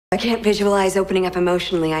I can't visualize opening up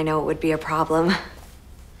emotionally. I know it would be a problem.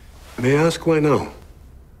 May I ask why now?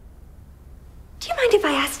 Do you mind if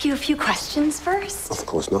I ask you a few questions first? Of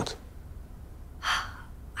course not.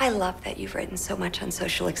 I love that you've written so much on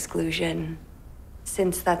social exclusion.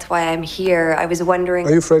 Since that's why I'm here, I was wondering...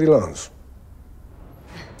 Are you Freddie Lounds?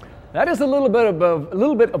 That is a little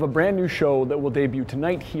bit of a brand new show that will debut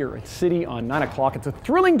tonight here at City on 9 o'clock. It's a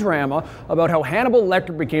thrilling drama about how Hannibal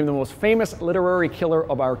Lecter became the most famous literary killer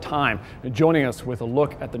of our time. And joining us with a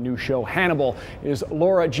look at the new show, Hannibal, is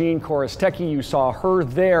Lara Chorostecki. You saw her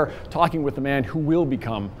there talking with the man who will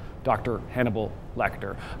become Dr. Hannibal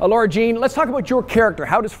Lecter. Lara Jean, let's talk about your character.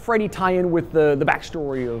 How does Freddie tie in with the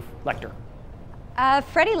backstory of Lecter?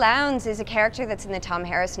 Freddie Lounds is a character that's in the Tom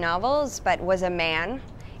Harris novels, but was a man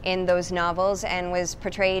in those novels and was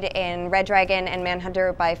portrayed in Red Dragon and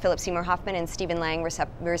Manhunter by Philip Seymour Hoffman and Stephen Lang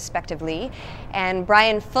respectively. And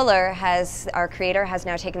Bryan Fuller, our creator, has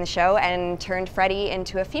now taken the show and turned Freddie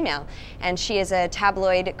into a female. And she is a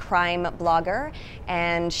tabloid crime blogger,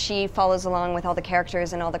 and she follows along with all the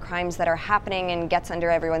characters and all the crimes that are happening and gets under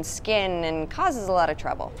everyone's skin and causes a lot of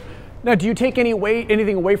trouble. Now, do you take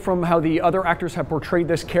anything away from how the other actors have portrayed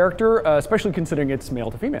this character, especially considering it's male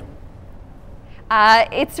to female?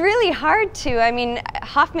 It's really hard to. I mean,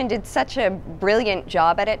 Hoffman did such a brilliant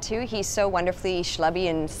job at it too. He's so wonderfully schlubby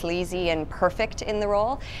and sleazy and perfect in the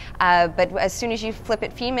role. But as soon as you flip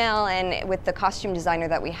it female, and with the costume designer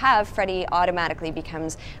that we have, Freddie automatically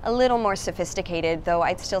becomes a little more sophisticated, though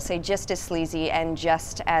I'd still say just as sleazy and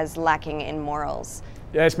just as lacking in morals.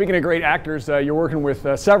 Yeah, speaking of great actors, you're working with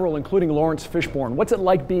several, including Lawrence Fishburne. What's it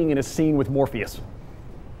like being in a scene with Morpheus?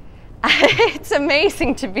 It's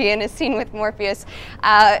amazing to be in a scene with Morpheus.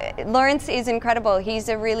 Lawrence is incredible. He's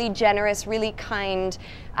a really generous, really kind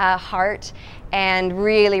heart, and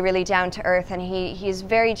really, really down to earth. And he's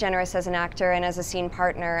very generous as an actor and as a scene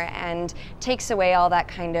partner, and takes away all that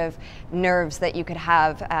kind of nerves that you could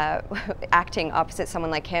have acting opposite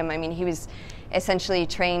someone like him. I mean, he was essentially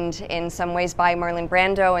trained in some ways by Marlon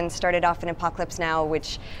Brando and started off in Apocalypse Now,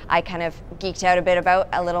 which I kind of geeked out a bit about,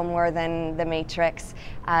 a little more than The Matrix.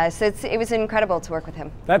 So it was incredible to work with him.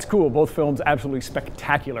 That's cool. Both films absolutely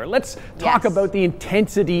spectacular. Let's talk about the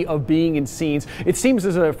intensity of being in scenes. It seems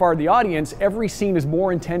as far as the audience, every scene is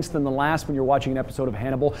more intense than the last when you're watching an episode of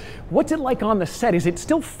Hannibal. What's it like on the set? Is it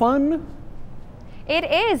still fun? It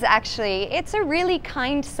is, actually. It's a really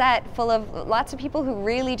kind set full of lots of people who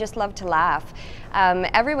really just love to laugh.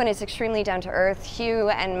 Everyone is extremely down to earth. Hugh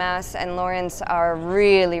and Mass and Lawrence are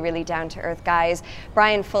really, really down to earth guys.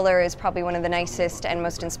 Bryan Fuller is probably one of the nicest and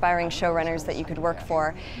most inspiring showrunners that you could work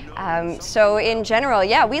for. So in general,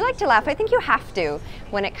 yeah, we like to laugh. I think you have to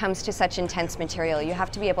when it comes to such intense material. You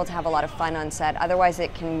have to be able to have a lot of fun on set. Otherwise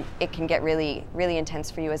it can get really, really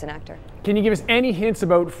intense for you as an actor. Can you give us any hints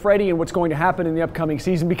about Freddie and what's going to happen in the upcoming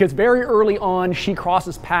season? Because very early on, she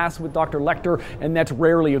crosses paths with Dr. Lecter, and that's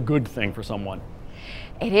rarely a good thing for someone.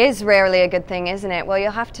 It is rarely a good thing, isn't it? Well,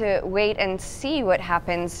 you'll have to wait and see what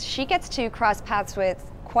happens. She gets to cross paths with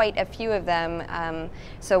quite a few of them,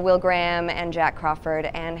 so Will Graham and Jack Crawford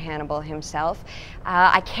and Hannibal himself.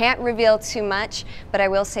 I can't reveal too much, but I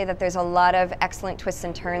will say that there's a lot of excellent twists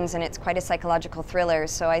and turns, and it's quite a psychological thriller,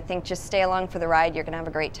 so I think just stay along for the ride. You're going to have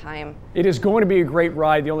a great time. It is going to be a great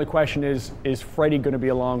ride. The only question is Freddie going to be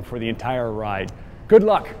along for the entire ride? Good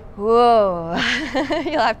luck. Whoa,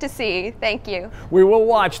 you'll have to see. Thank you. We will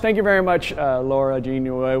watch. Thank you very much, Lara Jean.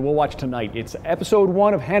 We'll watch tonight. It's episode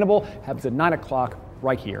 1 of Hannibal. Happens at 9 o'clock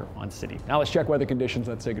right here on City. Now let's check weather conditions.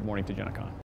 Let's say good morning to Jenna Kahn.